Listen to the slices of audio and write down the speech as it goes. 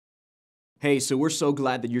Hey, so we're so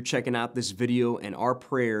glad that you're checking out this video, and our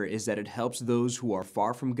prayer is that it helps those who are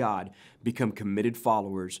far from God become committed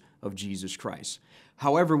followers of Jesus Christ.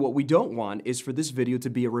 However, what we don't want is for this video to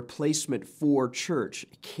be a replacement for church.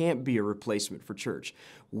 It can't be a replacement for church.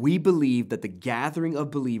 We believe that the gathering of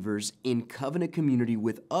believers in covenant community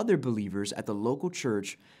with other believers at the local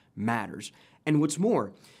church matters. And what's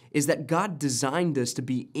more is that God designed us to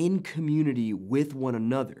be in community with one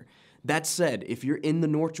another. That said, if you're in the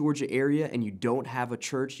North Georgia area and you don't have a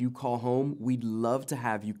church you call home, we'd love to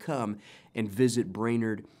have you come and visit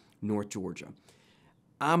Brainerd, North Georgia.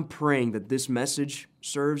 I'm praying that this message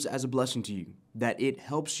serves as a blessing to you, that it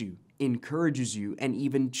helps you, encourages you, and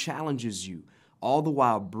even challenges you, all the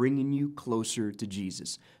while bringing you closer to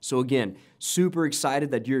Jesus. So again, super excited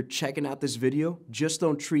that you're checking out this video. Just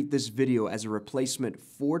don't treat this video as a replacement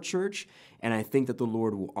for church, and I think that the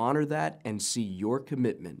Lord will honor that and see your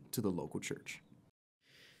commitment to the local church.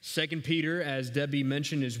 2 Peter, as Debbie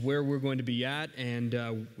mentioned, is where we're going to be at, and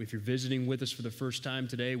if you're visiting with us for the first time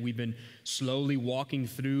today, we've been slowly walking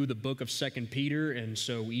through the book of 2 Peter, and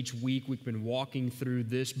so each week we've been walking through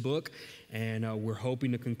this book, and we're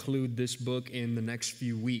hoping to conclude this book in the next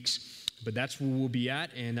few weeks. But that's where we'll be at,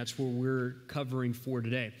 and that's what we're covering for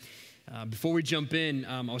today. Before we jump in,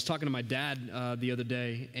 I was talking to my dad the other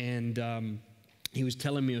day, and he was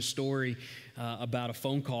telling me a story about a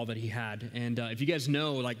phone call that he had. And if you guys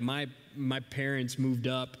know, like my parents moved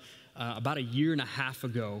up about a year and a half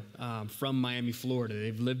ago from Miami, Florida.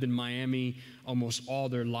 They've lived in Miami almost all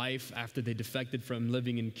their life after they defected from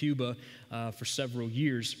living in Cuba for several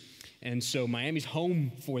years. And so Miami's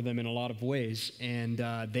home for them in a lot of ways. And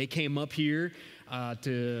they came up here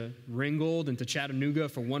to Ringgold and to Chattanooga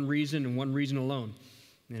for one reason and one reason alone.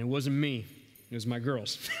 And it wasn't me. It was my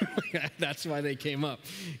girls. That's why they came up,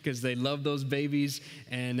 because they love those babies,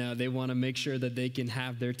 and they want to make sure that they can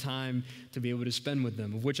have their time to be able to spend with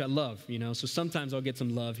them, of which I love, you know. So sometimes I'll get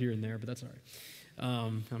some love here and there, but that's all right.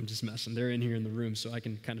 I'm just messing. They're in here in the room, so I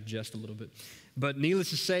can kind of jest a little bit. But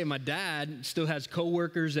needless to say, my dad still has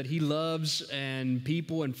coworkers that he loves, and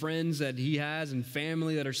people and friends that he has, and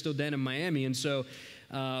family that are still down in Miami. And so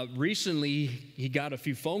recently, he got a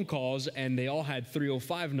few phone calls, and they all had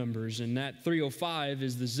 305 numbers, and that 305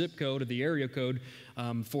 is the zip code or the area code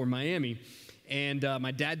for Miami. And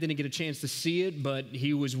my dad didn't get a chance to see it, but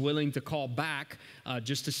he was willing to call back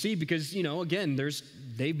just to see, because, you know, again,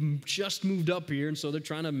 they've just moved up here, and so they're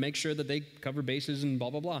trying to make sure that they cover bases and blah,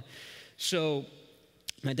 blah, blah. So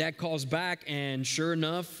my dad calls back, and sure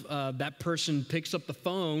enough, that person picks up the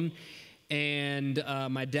phone, and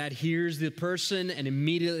my dad hears the person and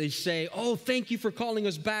immediately say, "Oh, thank you for calling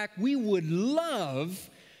us back. We would love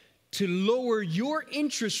to lower your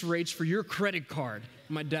interest rates for your credit card."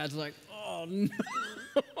 My dad's like, "Oh, no."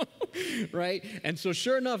 Right? And so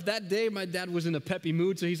sure enough, that day, my dad was in a peppy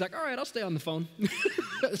mood, so he's like, "All right, I'll stay on the phone."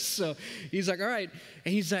 So he's like, "All right."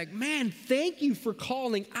 And he's like, "Man, thank you for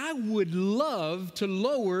calling. I would love to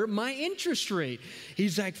lower my interest rate."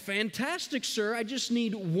 He's like, "Fantastic, sir. I just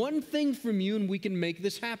need one thing from you, and we can make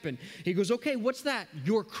this happen." He goes, "Okay, what's that?"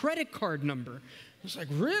 "Your credit card number." I was like,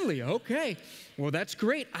 "Really? Okay. Well, that's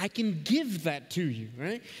great. I can give that to you,"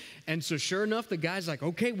 right? And so sure enough, the guy's like,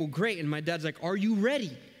 "Okay, well, great." And my dad's like, "Are you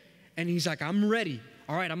ready?" And he's like, "I'm ready."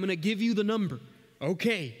 "All right, I'm going to give you the number."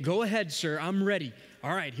 "Okay, go ahead, sir. I'm ready."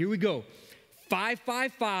 "All right, here we go.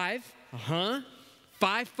 555,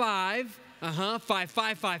 55,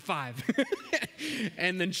 5555.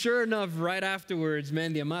 And then sure enough, right afterwards,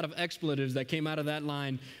 man, the amount of expletives that came out of that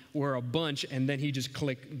line were a bunch, and then he just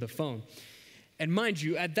clicked the phone. And mind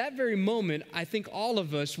you, at that very moment, I think all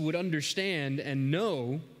of us would understand and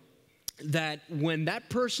know that when that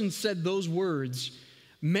person said those words,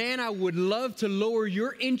 "Man, I would love to lower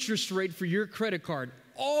your interest rate for your credit card,"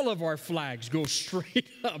 all of our flags go straight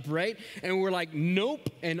up, right? And we're like, nope.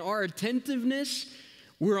 And our attentiveness,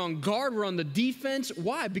 we're on guard, we're on the defense.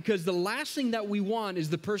 Why? Because the last thing that we want is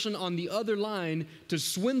the person on the other line to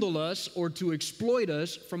swindle us or to exploit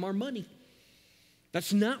us from our money.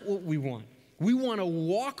 That's not what we want. We want to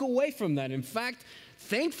walk away from that. In fact,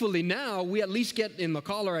 thankfully now, we at least get in the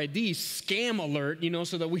caller ID scam alert, you know,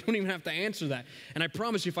 so that we don't even have to answer that. And I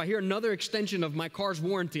promise you, if I hear another extension of my car's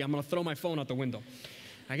warranty, I'm going to throw my phone out the window.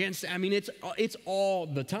 I mean, it's all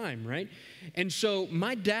the time, right? And so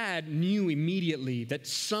my dad knew immediately that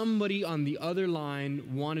somebody on the other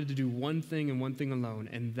line wanted to do one thing and one thing alone,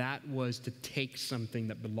 and that was to take something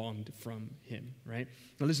that belonged from him, right?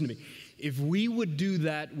 Now listen to me. If we would do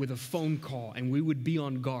that with a phone call and we would be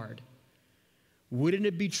on guard, wouldn't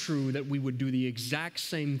it be true that we would do the exact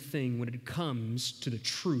same thing when it comes to the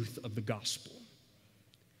truth of the gospel?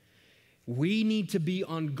 We need to be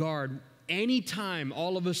on guard anytime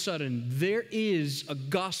all of a sudden there is a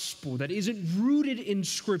gospel that isn't rooted in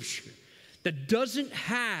Scripture, that doesn't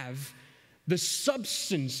have the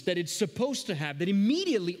substance that it's supposed to have, that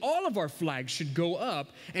immediately all of our flags should go up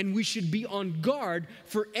and we should be on guard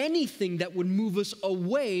for anything that would move us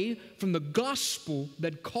away from the gospel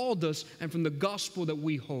that called us and from the gospel that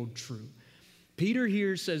we hold true. Peter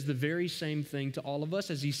here says the very same thing to all of us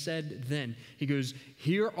as he said then. He goes,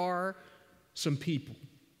 here are some people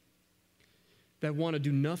that want to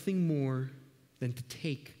do nothing more than to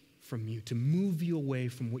take from you, to move you away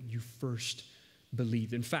from what you first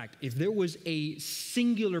believed. In fact, if there was a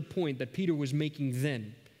singular point that Peter was making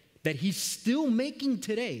then, that he's still making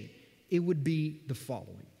today, it would be the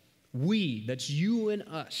following. We, that's you and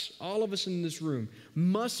us, all of us in this room,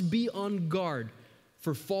 must be on guard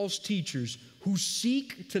for false teachers who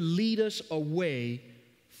seek to lead us away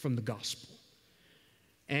from the gospel.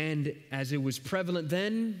 And as it was prevalent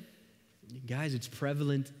then, guys, it's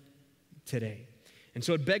prevalent today. And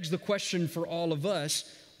so it begs the question for all of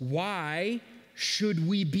us, why should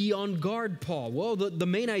we be on guard, Paul? Well, the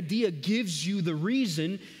main idea gives you the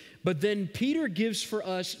reason, but then Peter gives for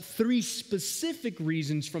us 3 specific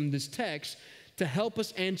reasons from this text to help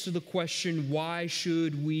us answer the question, why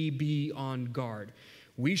should we be on guard?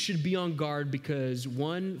 We should be on guard because,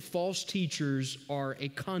 1, false teachers are a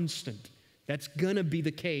constant. That's going to be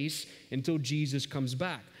the case until Jesus comes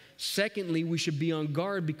back. Secondly, we should be on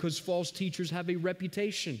guard because false teachers have a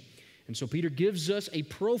reputation. And so Peter gives us a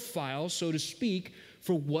profile, so to speak,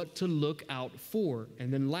 for what to look out for.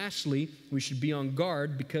 And then lastly, we should be on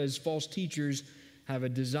guard because false teachers have a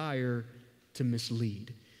desire to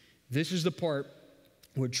mislead. This is the part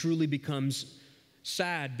where it truly becomes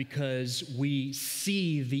sad because we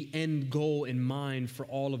see the end goal in mind for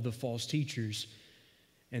all of the false teachers.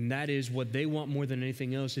 And that is what they want more than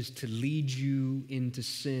anything else is to lead you into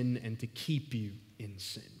sin and to keep you in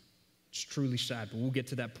sin. It's truly sad, but we'll get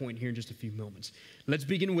to that point here in just a few moments. Let's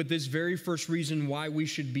begin with this very first reason why we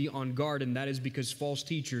should be on guard, and that is because false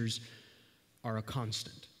teachers are a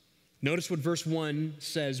constant. Notice what verse 1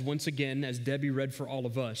 says once again, as Debbie read for all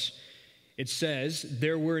of us. It says,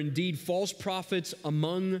 there were indeed false prophets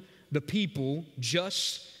among the people,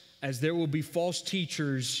 just as there will be false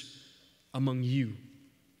teachers among you.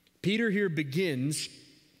 Peter here begins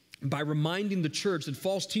by reminding the church that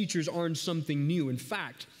false teachers aren't something new. In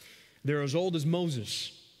fact, they're as old as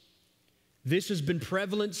Moses. This has been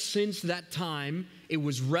prevalent since that time. It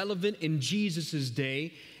was relevant in Jesus'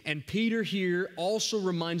 day. And Peter here also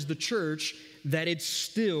reminds the church that it's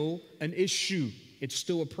still an issue. It's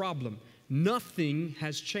still a problem. Nothing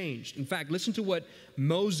has changed. In fact, listen to what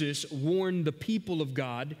Moses warned the people of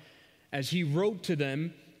God as he wrote to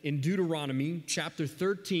them in Deuteronomy chapter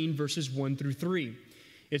 13, verses 1 through 3.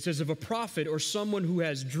 It says, if a prophet or someone who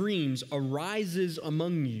has dreams arises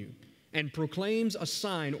among you and proclaims a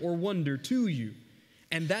sign or wonder to you,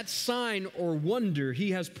 and that sign or wonder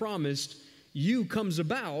he has promised you comes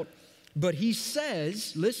about, but he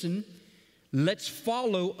says, listen, let's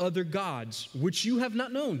follow other gods, which you have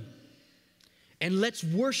not known, and let's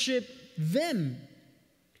worship them.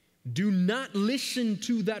 Do not listen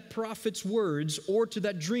to that prophet's words or to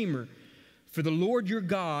that dreamer, for the Lord your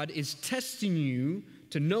God is testing you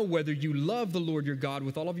to know whether you love the Lord your God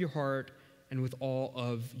with all of your heart and with all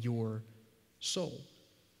of your soul.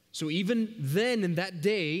 So even then in that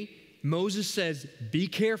day, Moses says, be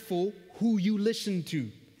careful who you listen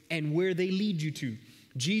to and where they lead you to.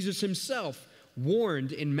 Jesus himself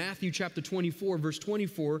warned in Matthew chapter 24, verse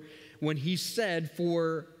 24, when he said,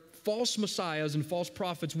 for false messiahs and false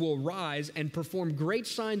prophets will arise and perform great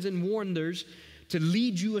signs and wonders to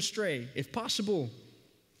lead you astray, if possible,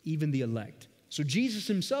 even the elect. So Jesus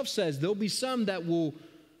himself says there'll be some that will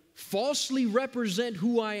falsely represent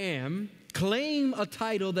who I am, claim a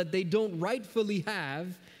title that they don't rightfully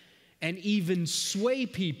have, and even sway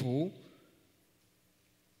people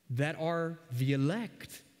that are the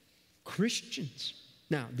elect, Christians.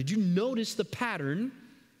 Now, did you notice the pattern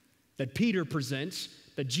that Peter presents,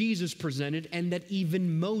 that Jesus presented, and that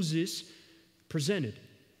even Moses presented?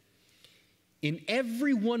 In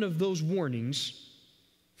every one of those warnings,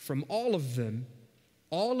 from all of them,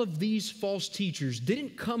 all of these false teachers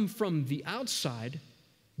didn't come from the outside.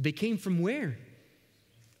 They came from where?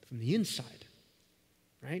 From the inside,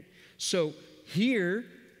 right? So here,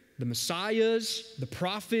 the messiahs, the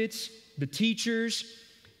prophets, the teachers,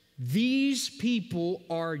 these people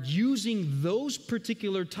are using those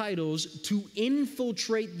particular titles to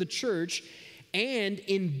infiltrate the church, and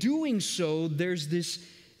in doing so, there's this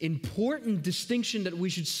important distinction that we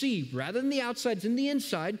should see. Rather than the outside, it's in the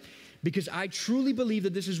inside, because I truly believe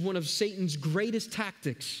that this is one of Satan's greatest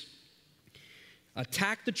tactics.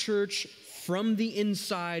 attack the church from the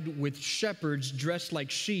inside with shepherds dressed like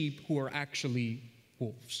sheep who are actually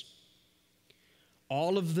wolves.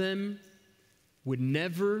 All of them would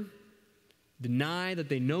never deny that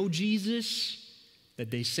they know Jesus, that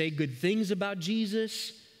they say good things about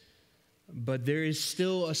Jesus, but there is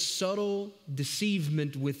still a subtle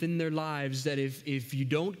deceivement within their lives that if you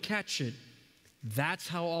don't catch it, that's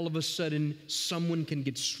how all of a sudden someone can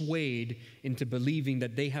get swayed into believing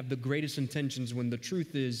that they have the greatest intentions when the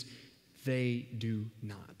truth is they do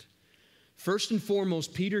not. First and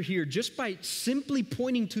foremost, Peter here, just by simply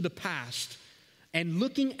pointing to the past and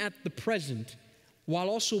looking at the present while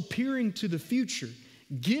also peering to the future,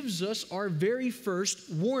 gives us our very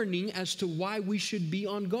first warning as to why we should be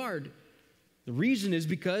on guard. The reason is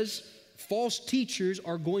because false teachers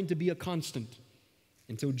are going to be a constant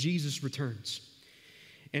until Jesus returns.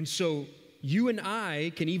 And so you and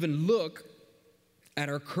I can even look at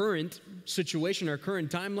our current situation, our current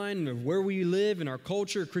timeline of where we live in our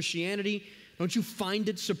culture, Christianity. Don't you find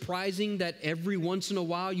it surprising that every once in a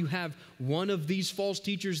while you have one of these false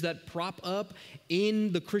teachers that prop up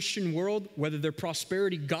in the Christian world, whether they're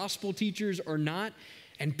prosperity gospel teachers or not,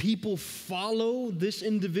 and people follow this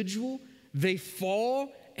individual? They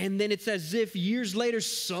fall, and then it's as if years later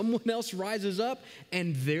someone else rises up,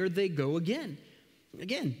 and there they go again.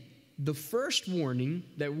 Again, the first warning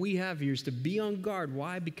that we have here is to be on guard.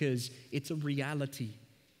 Why? Because it's a reality.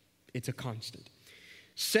 It's a constant.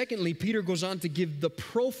 Secondly, Peter goes on to give the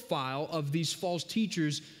profile of these false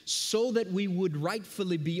teachers so that we would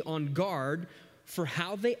rightfully be on guard for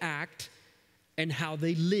how they act and how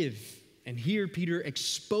they live. And here Peter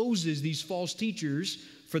exposes these false teachers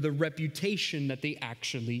for the reputation that they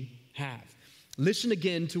actually have. Listen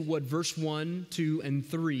again to what verse 1, 2, and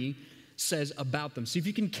 3 says about them. See if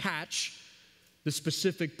you can catch the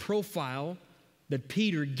specific profile that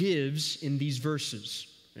Peter gives in these verses.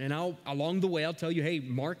 And along the way, I'll tell you, hey,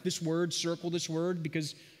 mark this word, circle this word,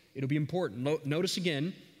 because it'll be important. Notice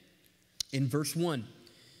again in verse 1,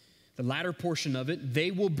 the latter portion of it,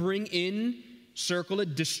 they will bring in, circle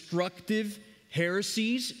it, destructive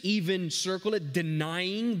heresies, even circle it,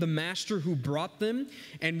 denying the master who brought them,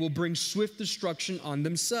 and will bring swift destruction on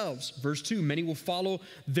themselves. Verse 2, many will follow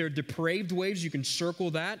their depraved ways. You can circle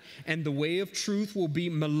that. And the way of truth will be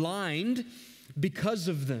maligned because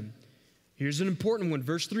of them. Here's an important one.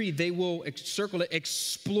 Verse 3, they will, circle it,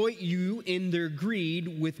 exploit you in their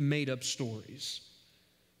greed with made-up stories.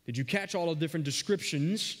 Did you catch all the different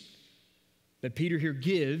descriptions that Peter here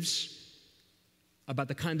gives about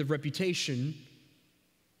the kind of reputation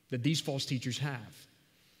that these false teachers have?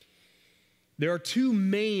 There are two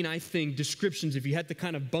main, I think, descriptions, if you had to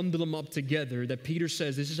kind of bundle them up together, that Peter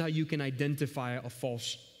says this is how you can identify a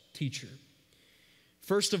false teacher.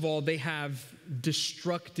 First of all, they have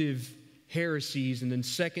destructive heresies, and then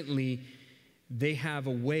secondly, they have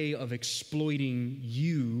a way of exploiting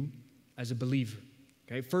you as a believer.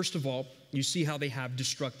 Okay, first of all, you see how they have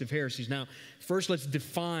destructive heresies. Now, first let's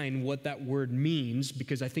define what that word means,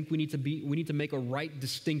 because I think we need to make a right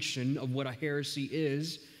distinction of what a heresy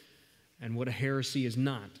is and what a heresy is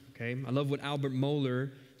not. Okay? I love what Albert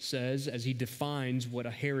Mohler says as he defines what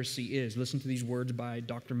a heresy is. Listen to these words by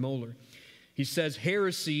Dr. Mohler. He says,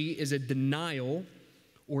 heresy is a denial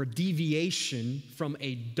or deviation from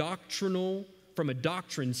a doctrine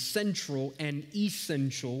central and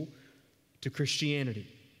essential to Christianity.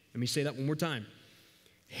 Let me say that one more time.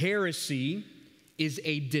 Heresy is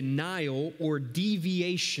a denial or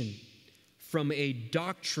deviation from a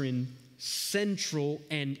doctrine central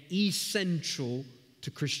and essential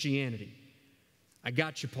to Christianity. I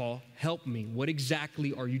got you, Paul. Help me. What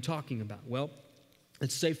exactly are you talking about? Well,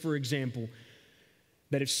 let's say, for example,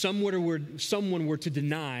 that if someone were to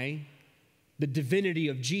deny the divinity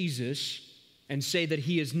of Jesus and say that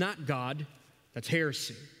he is not God, that's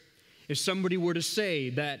heresy. If somebody were to say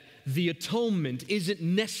that the atonement isn't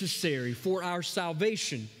necessary for our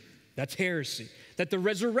salvation, that's heresy. That the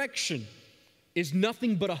resurrection is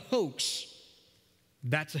nothing but a hoax,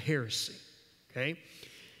 that's a heresy, okay?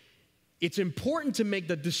 It's important to make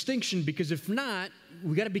that distinction, because if not,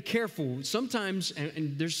 we got to be careful. Sometimes,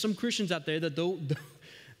 and there's some Christians out there that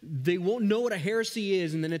they won't know what a heresy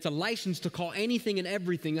is, and then it's a license to call anything and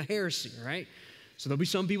everything a heresy, right? So there'll be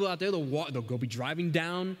some people out there, they'll go be driving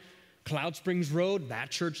down Cloud Springs Road. That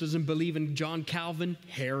church doesn't believe in John Calvin.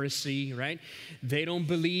 Heresy, right? They don't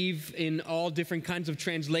believe in all different kinds of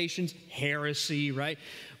translations. Heresy, right?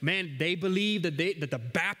 Man, they believe that the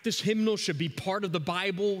Baptist hymnal should be part of the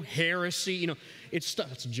Bible. Heresy. You know, it's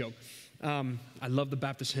a joke. I love the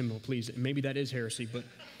Baptist hymnal, please. Maybe that is heresy,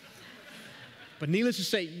 but but needless to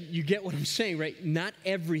say, you get what I'm saying, right? Not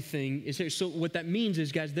everything is here. So what that means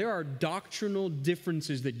is, guys, there are doctrinal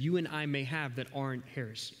differences that you and I may have that aren't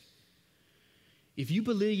heresy. If you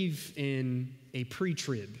believe in a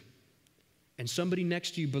pre-trib and somebody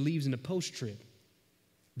next to you believes in a post-trib,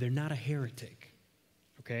 they're not a heretic,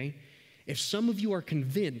 okay? If some of you are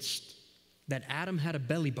convinced that Adam had a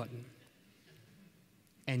belly button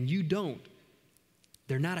and you don't,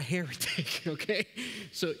 they're not a heretic, okay?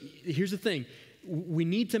 So here's the thing. We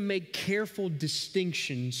need to make careful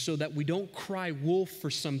distinctions so that we don't cry wolf for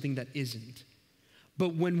something that isn't.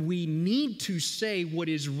 But when we need to say what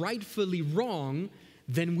is rightfully wrong,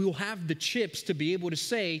 then we'll have the chips to be able to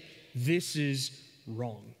say, this is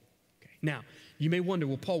wrong. Okay. Now, you may wonder,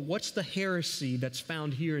 well, Paul, what's the heresy that's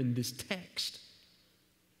found here in this text?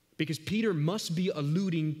 Because Peter must be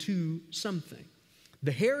alluding to something.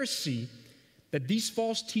 The heresy that these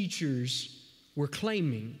false teachers were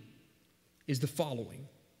claiming is the following: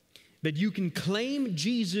 that you can claim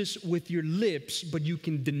Jesus with your lips, but you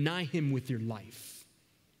can deny him with your life.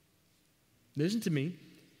 Listen to me.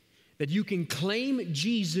 That you can claim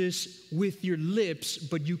Jesus with your lips,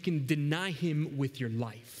 but you can deny him with your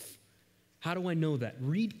life. How do I know that?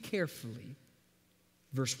 Read carefully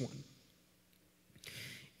verse 1.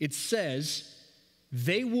 It says,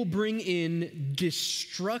 they will bring in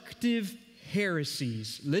destructive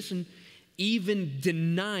heresies. Listen, even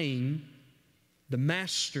denying the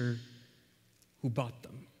master who bought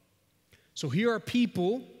them. So here are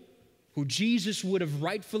people who Jesus would have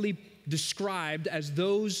rightfully described as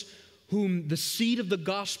those whom the seed of the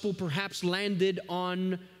gospel perhaps landed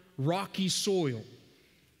on rocky soil,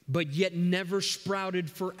 but yet never sprouted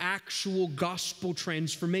for actual gospel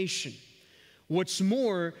transformation. What's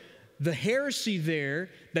more, the heresy there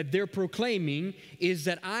that they're proclaiming is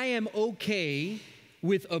that I am okay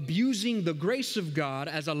with abusing the grace of God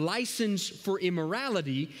as a license for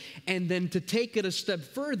immorality, and then to take it a step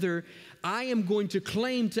further, I am going to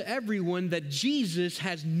claim to everyone that Jesus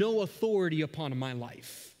has no authority upon my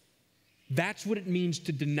life. That's what it means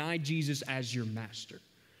to deny Jesus as your master.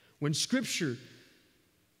 When Scripture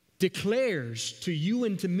declares to you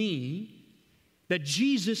and to me that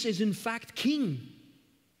Jesus is in fact king.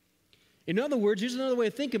 In other words, here's another way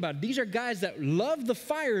to think about it. These are guys that love the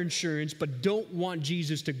fire insurance but don't want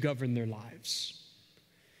Jesus to govern their lives.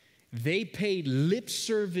 They paid lip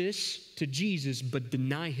service to Jesus but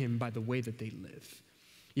deny him by the way that they live.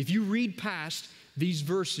 If you read past these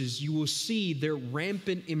verses, you will see their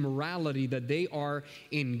rampant immorality that they are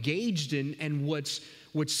engaged in. And what's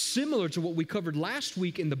similar to what we covered last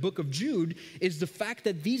week in the book of Jude is the fact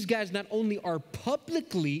that these guys not only are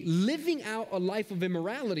publicly living out a life of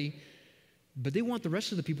immorality, but they want the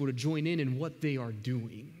rest of the people to join in what they are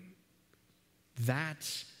doing.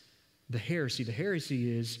 That's the heresy. The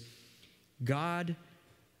heresy is God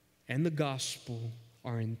and the gospel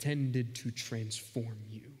are intended to transform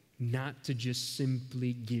you, not to just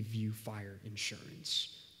simply give you fire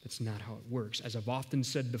insurance. That's not how it works. As I've often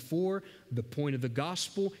said before, the point of the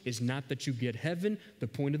gospel is not that you get heaven. The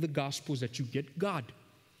point of the gospel is that you get God.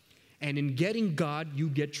 And in getting God, you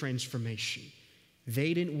get transformation.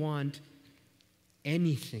 They didn't want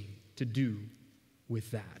anything to do with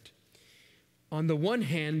that. On the one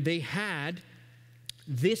hand, they had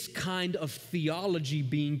this kind of theology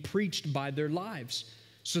being preached by their lives.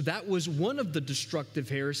 So that was one of the destructive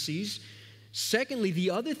heresies. Secondly,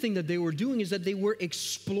 the other thing that they were doing is that they were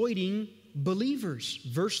exploiting believers.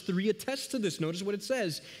 Verse 3 attests to this. Notice what it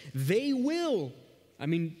says. They will.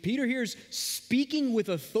 Peter here is speaking with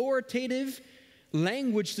authoritative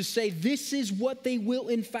language to say this is what they will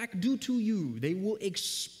in fact do to you. They will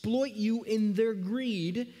exploit you in their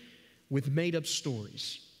greed with made-up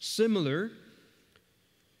stories. Similar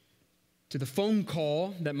to the phone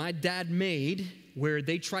call that my dad made where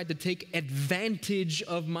they tried to take advantage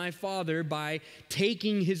of my father by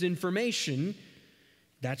taking his information.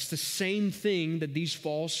 That's the same thing that these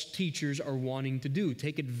false teachers are wanting to do.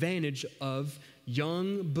 Take advantage of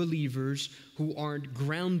young believers who aren't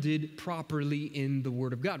grounded properly in the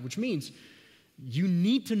Word of God, which means you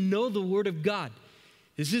need to know the Word of God.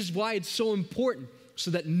 This is why it's so important,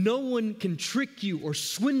 so that no one can trick you or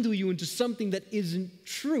swindle you into something that isn't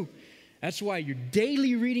true. That's why your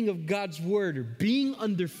daily reading of God's Word or being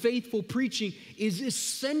under faithful preaching is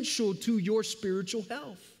essential to your spiritual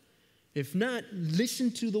health. If not,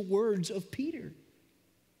 listen to the words of Peter.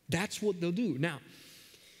 That's what they'll do. Now,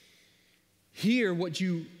 here what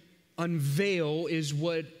you unveil is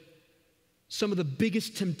what some of the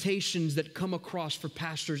biggest temptations that come across for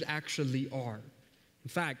pastors actually are. In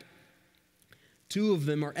fact, two of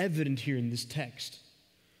them are evident here in this text.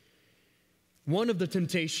 One of the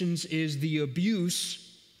temptations is the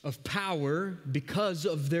abuse of power because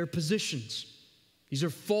of their positions. These are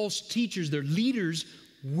false teachers. They're leaders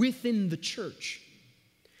within the church.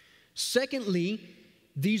 Secondly,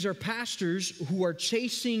 these are pastors who are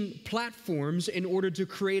chasing platforms in order to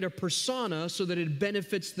create a persona so that it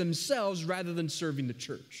benefits themselves rather than serving the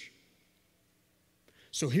church.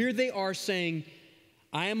 So here they are saying,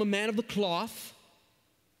 I am a man of the cloth,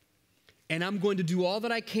 and I'm going to do all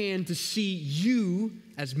that I can to see you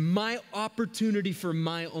as my opportunity for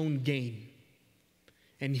my own gain.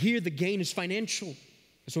 And here the gain is financial.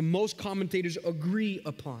 That's what most commentators agree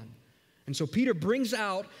upon. And so Peter brings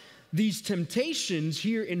out these temptations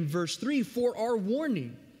here in verse 3 for our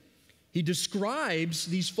warning. He describes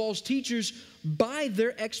these false teachers by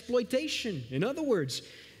their exploitation. In other words,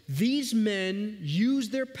 these men use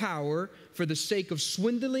their power for the sake of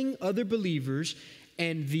swindling other believers,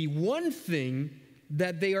 and the one thing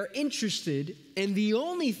that they are interested, and the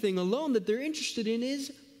only thing alone that they're interested in,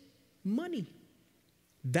 is money.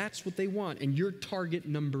 That's what they want, and you're target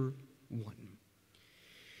number one.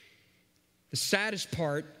 The saddest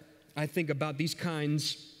part, I think, about these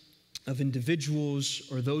kinds of individuals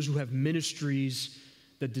or those who have ministries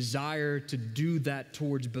that desire to do that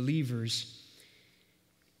towards believers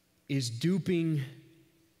is duping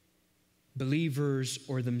believers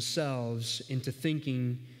or themselves into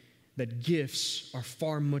thinking that gifts are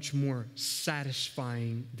far much more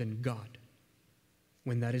satisfying than God,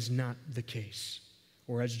 when that is not the case.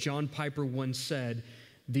 Or as John Piper once said,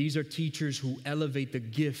 these are teachers who elevate the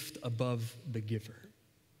gift above the giver.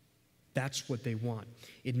 That's what they want.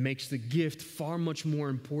 It makes the gift far much more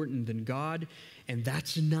important than God, and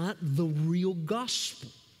that's not the real gospel.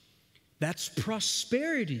 That's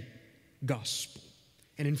prosperity gospel.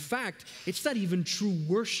 And in fact, it's not even true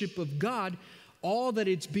worship of God. All that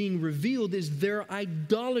it's being revealed is their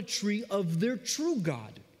idolatry of their true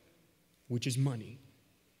God, which is money.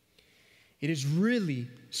 It is really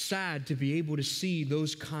sad to be able to see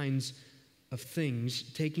those kinds of things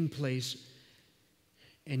taking place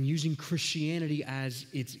and using Christianity as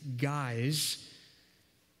its guise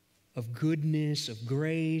of goodness, of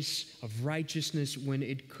grace, of righteousness, when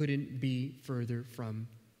it couldn't be further from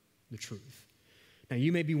the truth. Now,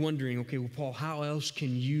 you may be wondering, okay, well, Paul, how else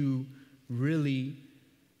can you really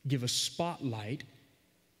give a spotlight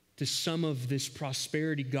to some of this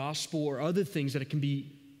prosperity gospel or other things that it can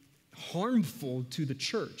be harmful to the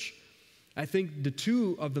church? I think the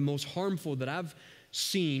two of the most harmful that I've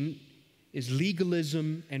seen is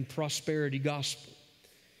legalism and prosperity gospel.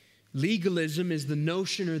 Legalism is the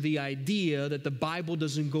notion or the idea that the Bible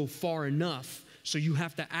doesn't go far enough, so you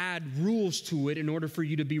have to add rules to it in order for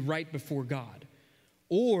you to be right before God.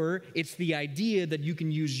 Or it's the idea that you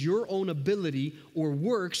can use your own ability or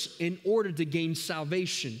works in order to gain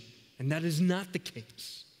salvation, and that is not the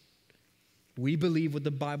case. We believe what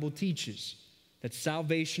the Bible teaches, that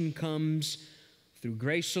salvation comes through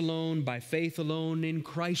grace alone, by faith alone, in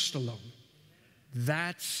Christ alone.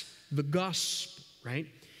 That's the gospel, right?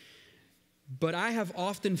 But I have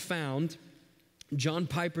often found John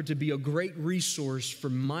Piper to be a great resource for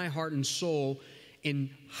my heart and soul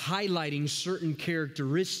in highlighting certain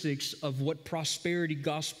characteristics of what prosperity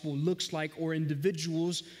gospel looks like, or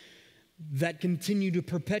individuals that continue to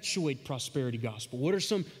perpetuate prosperity gospel. What are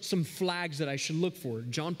some flags that I should look for?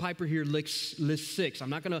 John Piper here lists 6. I'm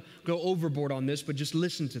not going to go overboard on this, but just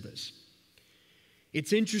listen to this.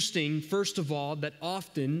 It's interesting, first of all, that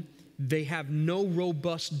often they have no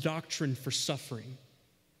robust doctrine for suffering.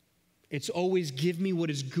 It's always give me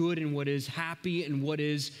what is good and what is happy and what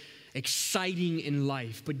is exciting in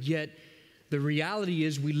life. But yet, the reality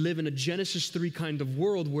is we live in a Genesis 3 kind of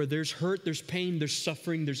world where there's hurt, there's pain, there's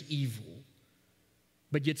suffering, there's evil.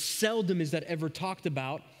 But yet seldom is that ever talked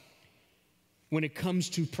about when it comes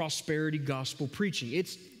to prosperity gospel preaching.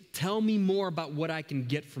 It's tell me more about what I can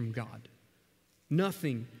get from God.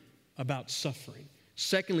 Nothing about suffering.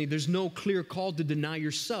 Secondly, there's no clear call to deny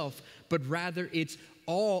yourself, but rather it's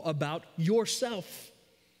all about yourself.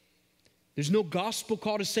 There's no gospel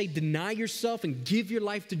call to say deny yourself and give your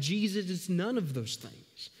life to Jesus. It's none of those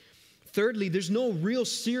things. Thirdly, there's no real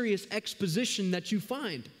serious exposition that you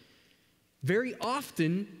find. Very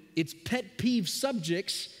often, it's pet peeve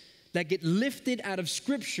subjects that get lifted out of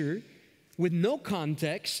Scripture with no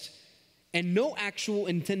context and no actual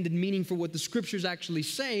intended meaning for what the Scripture's actually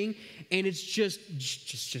saying, and it's just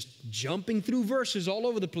jumping through verses all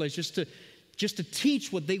over the place just to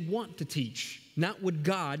teach what they want to teach, not what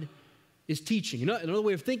God is teaching. Another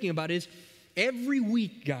way of thinking about it is every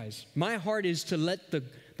week, guys, my heart is to let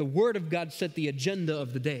the Word of God set the agenda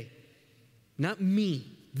of the day, not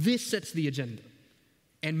me. This sets the agenda.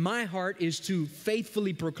 And my heart is to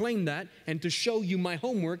faithfully proclaim that and to show you my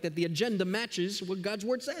homework that the agenda matches what God's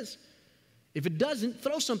word says. If it doesn't,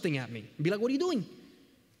 throw something at me and be like, what are you doing?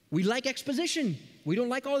 We like exposition. We don't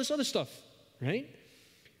like all this other stuff, right?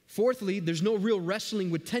 Fourthly, there's no real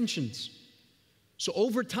wrestling with tensions. So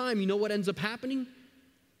over time, you know what ends up happening?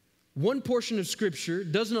 One portion of Scripture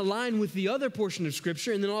doesn't align with the other portion of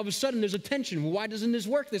Scripture, and then all of a sudden there's a tension. Well, why doesn't this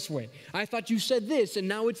work this way? I thought you said this, and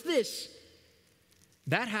now it's this.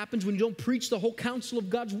 That happens when you don't preach the whole counsel of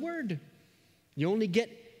God's word. You only get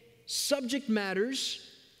subject matters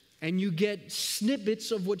and you get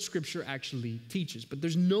snippets of what Scripture actually teaches. But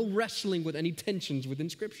there's no wrestling with any tensions within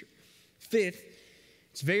Scripture. Fifth,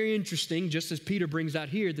 it's very interesting, just as Peter brings out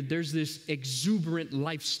here, that there's this exuberant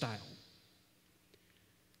lifestyle.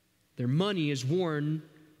 Their money is worn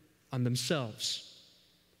on themselves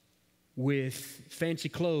with fancy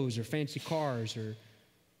clothes or fancy cars or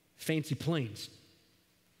fancy planes.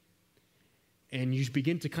 And you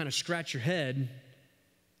begin to kind of scratch your head,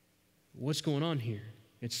 what's going on here?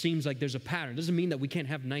 It seems like there's a pattern. It doesn't mean that we can't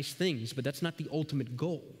have nice things, but that's not the ultimate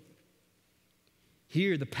goal.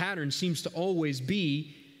 Here, the pattern seems to always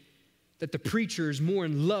be that the preacher is more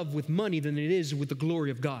in love with money than it is with the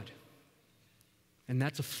glory of God. And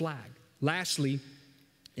that's a flag. Lastly,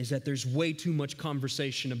 is that there's way too much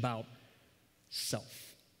conversation about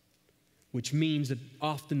self, which means that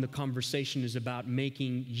often the conversation is about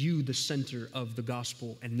making you the center of the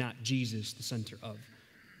gospel and not Jesus the center of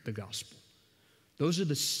the gospel. Those are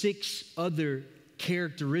the 6 other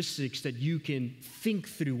characteristics that you can think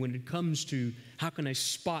through when it comes to how can I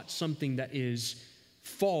spot something that is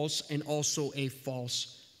false and also a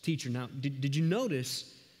false teacher. Now, did you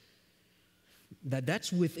notice that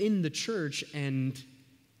that's within the church, and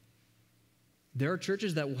there are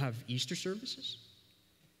churches that will have Easter services,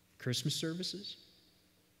 Christmas services,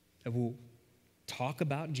 that will talk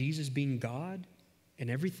about Jesus being God and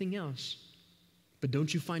everything else. But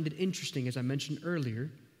don't you find it interesting, as I mentioned earlier,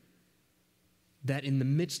 that in the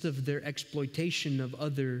midst of their exploitation of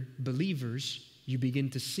other believers, you begin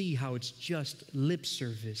to see how it's just lip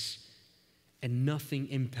service and nothing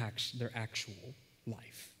impacts their actual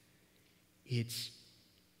life. It's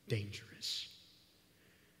dangerous.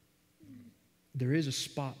 There is a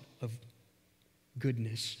spot of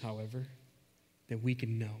goodness, however, that we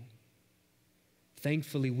can know.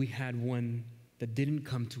 Thankfully, we had one that didn't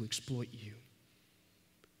come to exploit you.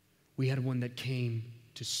 We had one that came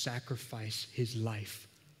to sacrifice his life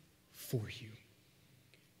for you.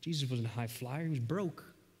 Jesus wasn't a high flyer. He was broke.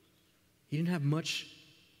 He didn't have much.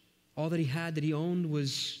 All that he had, that he owned,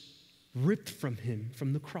 was ripped from him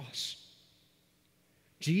from the cross.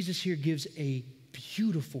 Jesus here gives a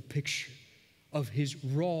beautiful picture of his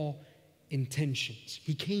raw intentions.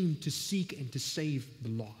 He came to seek and to save the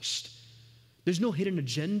lost. There's no hidden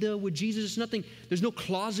agenda with Jesus. There's no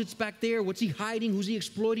closets back there. What's he hiding? Who's he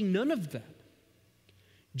exploiting? None of that.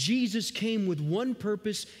 Jesus came with one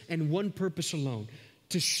purpose and one purpose alone: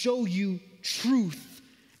 to show you truth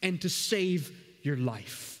and to save your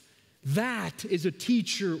life. That is a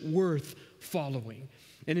teacher worth following.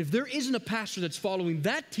 And if there isn't a pastor that's following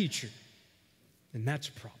that teacher, then that's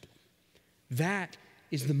a problem. That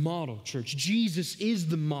is the model, church. Jesus is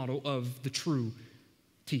the model of the true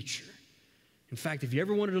teacher. In fact, if you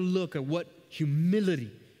ever wanted to look at what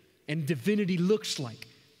humility and divinity looks like,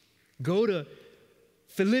 go to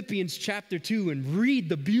Philippians chapter 2 and read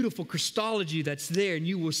the beautiful Christology that's there, and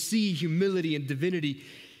you will see humility and divinity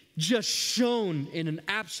just shown in an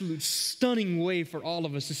absolute stunning way for all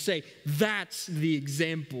of us to say, that's the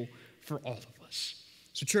example for all of us.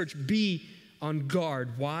 So church, be on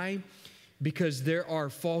guard. Why? Because there are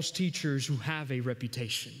false teachers who have a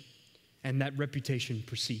reputation, and that reputation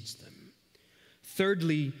precedes them.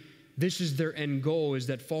 Thirdly, this is their end goal, is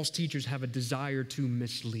that false teachers have a desire to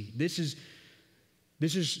mislead. This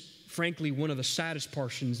is frankly one of the saddest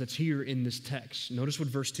portions that's here in this text. Notice what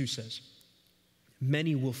verse 2 says.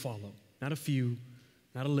 Many will follow. Not a few,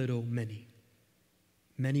 not a little, many.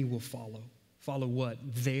 Many will follow. Follow what?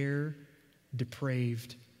 Their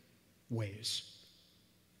depraved ways.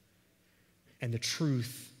 And the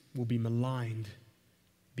truth will be maligned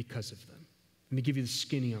because of them. Let me give you the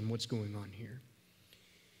skinny on what's going on here.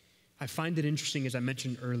 I find it interesting, as I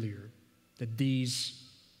mentioned earlier, that these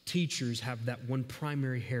teachers have that one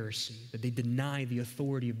primary heresy, that they deny the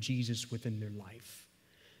authority of Jesus within their life.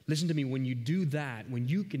 Listen to me, when you do that, when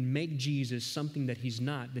you can make Jesus something that he's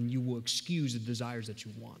not, then you will excuse the desires that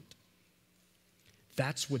you want.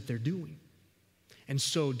 That's what they're doing. And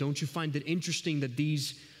so don't you find it interesting that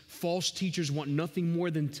these false teachers want nothing more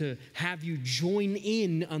than to have you join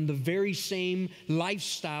in on the very same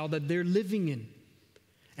lifestyle that they're living in?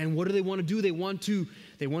 And what do they want to do? They want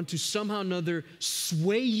to somehow or another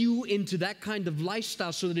sway you into that kind of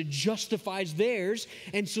lifestyle so that it justifies theirs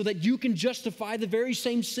and so that you can justify the very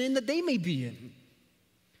same sin that they may be in.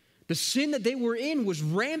 The sin that they were in was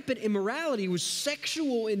rampant immorality, was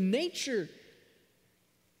sexual in nature.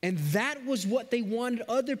 And that was what they wanted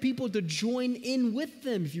other people to join in with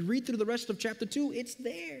them. If you read through the rest of chapter 2, it's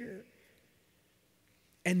there.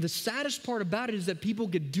 And the saddest part about it is that people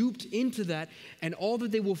get duped into that, and all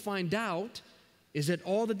that they will find out is that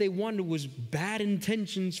all that they wanted was bad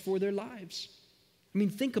intentions for their lives. I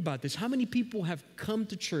mean, think about this. How many people have come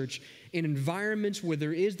to church in environments where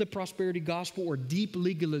there is the prosperity gospel or deep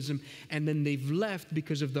legalism, and then they've left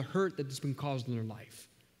because of the hurt that's been caused in their life?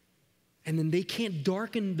 And then they can't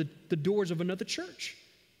darken the doors of another church.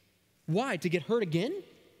 Why? To get hurt again?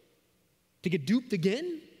 To get duped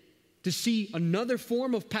again? To see another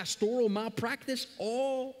form of pastoral malpractice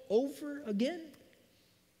all over again?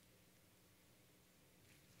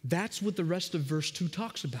 That's what the rest of verse 2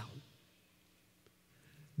 talks about.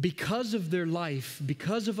 Because of their life,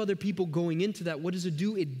 because of other people going into that, what does it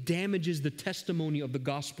do? It damages the testimony of the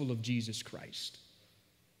gospel of Jesus Christ.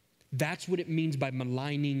 That's what it means by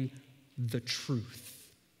maligning the truth.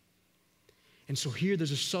 And so here there's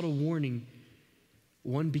a subtle warning.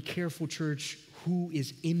 One, be careful, church, who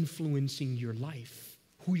is influencing your life,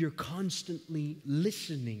 who you're constantly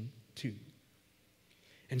listening to.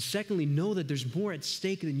 And secondly, know that there's more at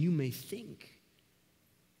stake than you may think.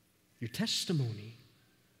 Your testimony,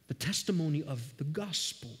 the testimony of the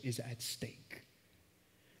gospel is at stake.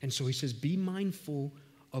 And so he says, be mindful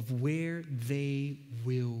of where they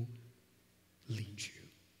will lead you.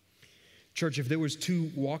 Church, if there was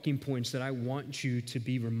 2 walking points that I want you to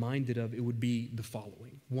be reminded of, it would be the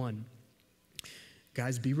following. 1,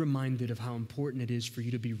 guys, be reminded of how important it is for you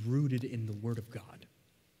to be rooted in the Word of God.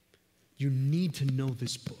 You need to know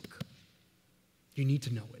this book. You need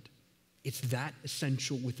to know it. It's that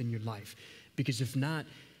essential within your life. Because if not,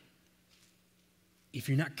 if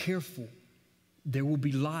you're not careful, there will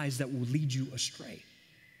be lies that will lead you astray.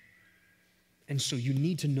 And so you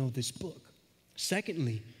need to know this book.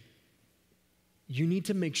 Secondly, you need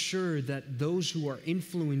to make sure that those who are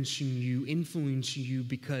influence you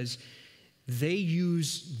because they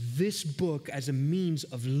use this book as a means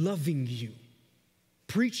of loving you.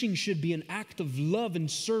 Preaching should be an act of love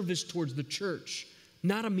and service towards the church,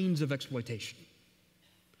 not a means of exploitation.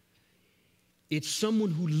 It's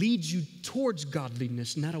someone who leads you towards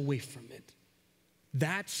godliness, not away from it.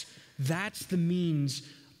 That's the means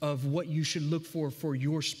of what you should look for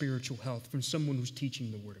your spiritual health from someone who's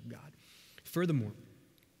teaching the Word of God. Furthermore,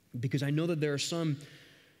 because I know that there are some,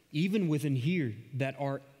 even within here, that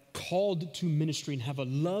are called to ministry and have a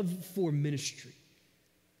love for ministry.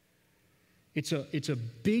 It's a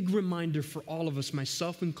big reminder for all of us,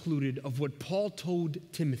 myself included, of what Paul told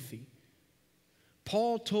Timothy.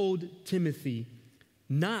 Paul told Timothy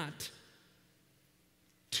not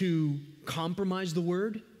to compromise the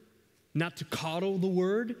Word, not to coddle the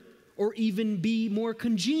Word, or even be more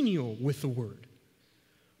congenial with the Word.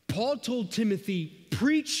 Paul told Timothy,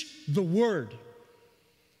 preach the Word,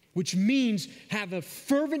 which means have a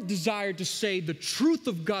fervent desire to say the truth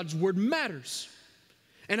of God's Word matters.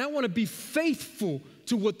 And I want to be faithful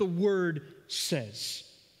to what the Word says.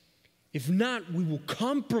 If not, we will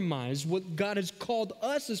compromise what God has called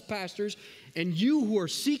us as pastors and you who are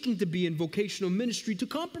seeking to be in vocational ministry to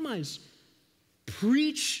compromise.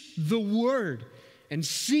 Preach the Word and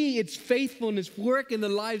see its faithfulness work in the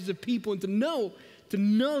lives of people, and to know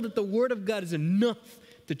that the Word of God is enough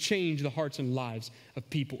to change the hearts and lives of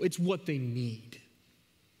people. It's what they need.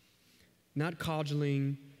 Not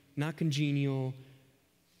coddling, not congenial,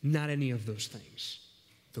 not any of those things.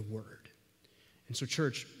 The Word. And so,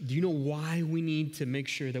 church, do you know why we need to make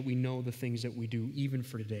sure that we know the things that we do, even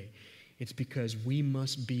for today? It's because we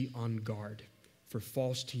must be on guard for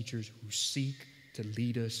false teachers who seek to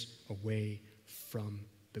lead us away from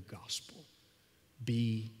the gospel.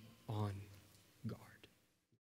 Be